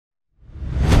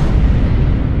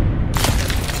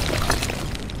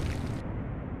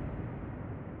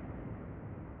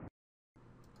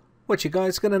What you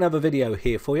guys, got another video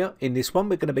here for you. In this one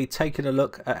we're going to be taking a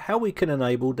look at how we can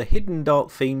enable the hidden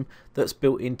dark theme that's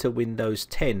built into Windows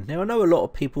 10. Now I know a lot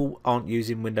of people aren't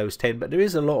using Windows 10, but there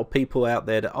is a lot of people out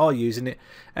there that are using it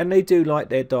and they do like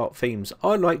their dark themes.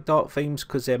 I like dark themes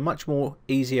because they're much more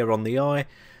easier on the eye.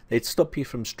 They'd stop you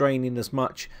from straining as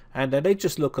much and they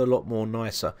just look a lot more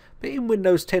nicer. But in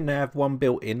Windows 10 they have one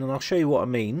built in, and I'll show you what I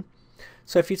mean.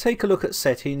 So if you take a look at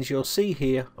settings, you'll see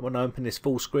here when I open this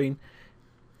full screen,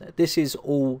 this is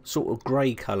all sort of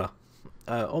grey colour.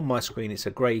 On my screen it's a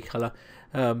grey colour,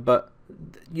 but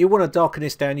you want to darken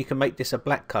this down, you can make this a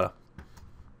black colour.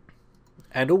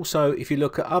 And also if you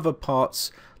look at other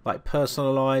parts like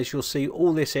personalise, you'll see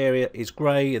all this area is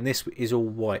grey and this is all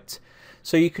white.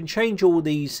 So you can change all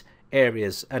these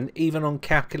areas, and even on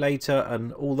calculator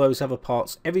and all those other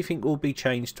parts, everything will be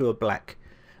changed to a black.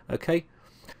 Okay.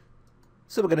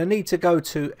 So we're going to need to go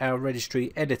to our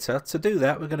registry editor. To do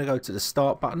that, we're going to go to the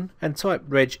start button and type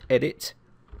regedit,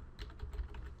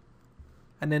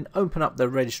 and then open up the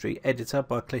registry editor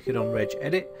by clicking on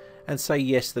regedit and say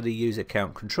yes to the user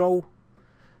account control.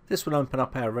 This will open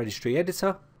up our registry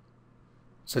editor.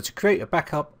 So to create a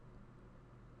backup,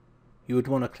 you would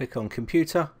want to click on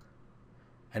computer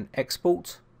and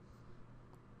export.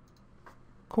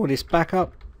 Call this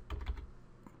backup.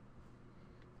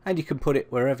 And you can put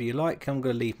it wherever you like. I'm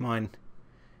going to leave mine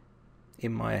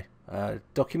in my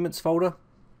documents folder.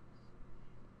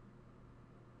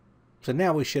 So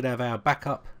now we should have our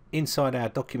backup inside our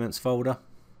documents folder.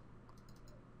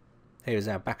 Here's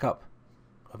our backup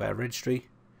of our registry,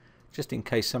 just in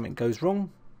case something goes wrong.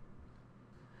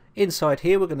 Inside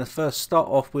here we're going to first start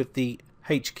off with the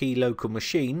H key local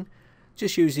machine.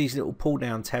 Just use these little pull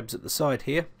down tabs at the side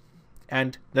here.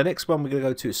 And the next one we're going to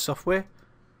go to is software.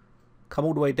 Come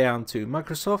all the way down to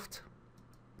Microsoft,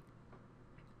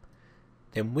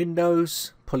 then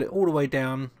Windows, pull it all the way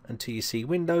down until you see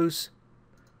Windows.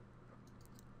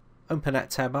 Open that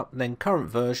tab up, then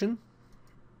CurrentVersion,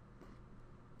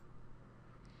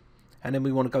 and then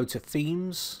we want to go to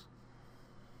Themes,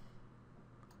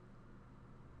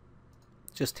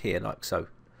 just here like so.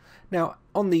 Now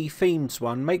on the Themes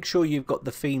one, make sure you've got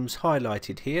the themes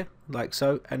highlighted here like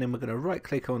so, and then we're going to right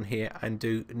click on here and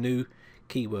do New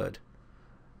Keyword.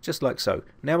 Just like so.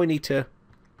 Now we need to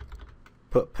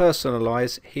put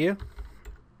personalize here.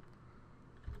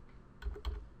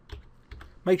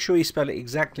 Make sure you spell it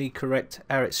exactly correct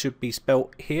how it should be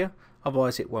spelt here,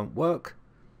 otherwise it won't work.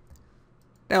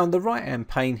 Now on the right hand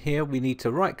pane here we need to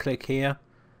right click here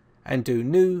and do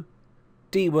new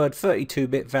DWORD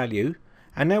 32-bit value,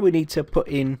 and now we need to put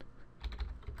in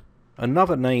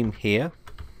another name here.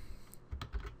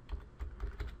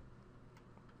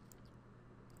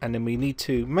 And then we need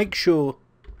to make sure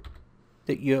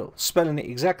that you're spelling it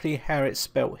exactly how it's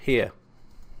spelt here.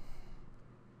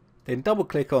 Then double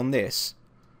click on this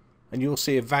and you'll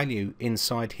see a value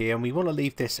inside here, and we want to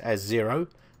leave this as 0.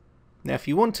 Now if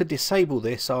you want to disable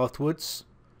this afterwards,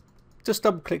 just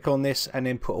double click on this and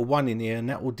then put a 1 in here, and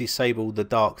that will disable the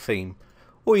dark theme.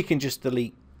 Or you can just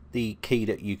delete the key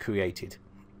that you created.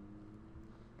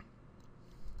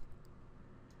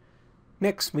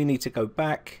 Next we need to go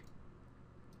back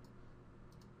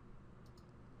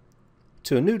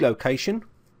to a new location,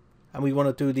 and we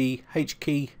want to do the H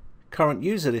key current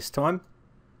user this time,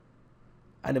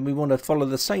 and then we want to follow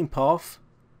the same path,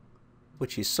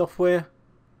 which is software,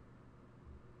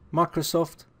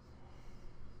 Microsoft,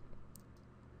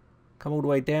 come all the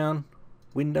way down,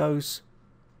 Windows,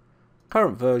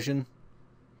 CurrentVersion,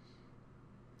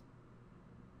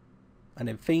 and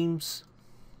then Themes.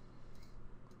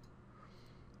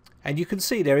 And you can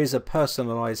see there is a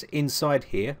personalize inside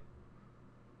here.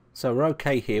 So we're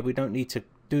okay here, we don't need to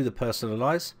do the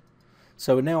personalize.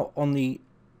 So we're now on the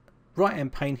right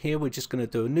hand pane here, we're just going to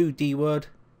do a new DWORD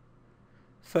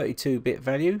 32-bit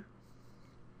value.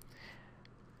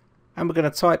 And we're going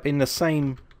to type in the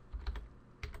same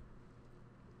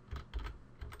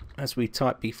as we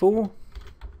typed before.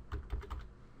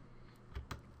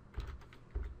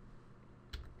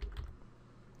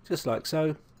 Just like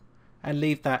so. And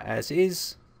leave that as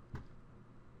is.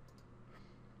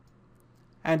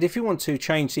 And if you want to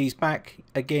change these back,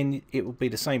 again it will be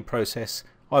the same process.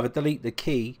 Either delete the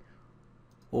key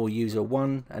or use a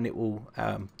 1 and it will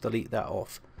delete that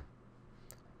off.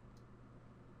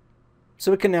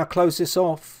 So we can now close this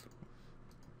off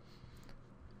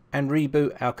and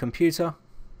reboot our computer.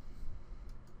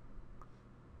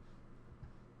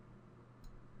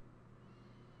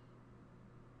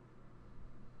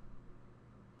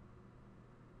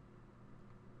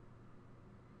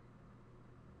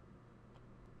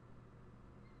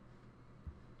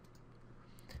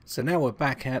 So now we're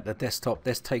back at the desktop.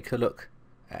 Let's take a look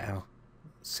at our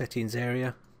settings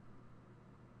area.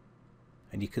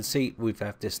 And you can see we've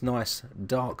had this nice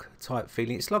dark type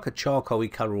feeling. It's like a charcoal-y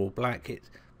colour or black. It's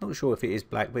not sure if it is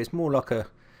black, but it's more like a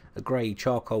grey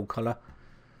charcoal colour.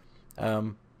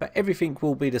 But everything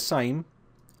will be the same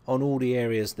on all the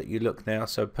areas that you look now.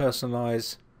 So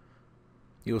personalise,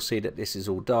 you'll see that this is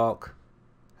all dark.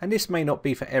 And this may not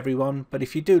be for everyone, but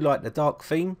if you do like the dark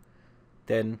theme,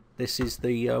 then this is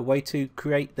the way to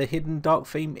create the hidden dark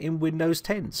theme in Windows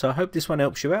 10. So I hope this one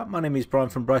helps you out. My name is Brian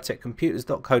from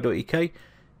briteccomputers.co.uk.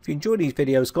 If you enjoy these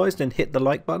videos, guys, then hit the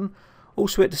like button.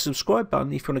 Also hit the subscribe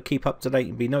button if you want to keep up to date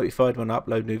and be notified when I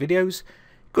upload new videos.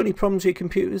 Got any problems with your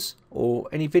computers or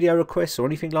any video requests or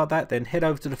anything like that, then head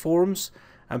over to the forums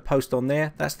and post on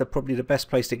there. That's probably the best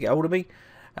place to get hold of me.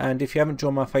 And if you haven't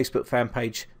joined my Facebook fan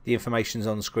page, the information's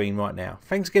on the screen right now.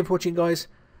 Thanks again for watching, guys.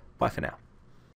 Bye for now.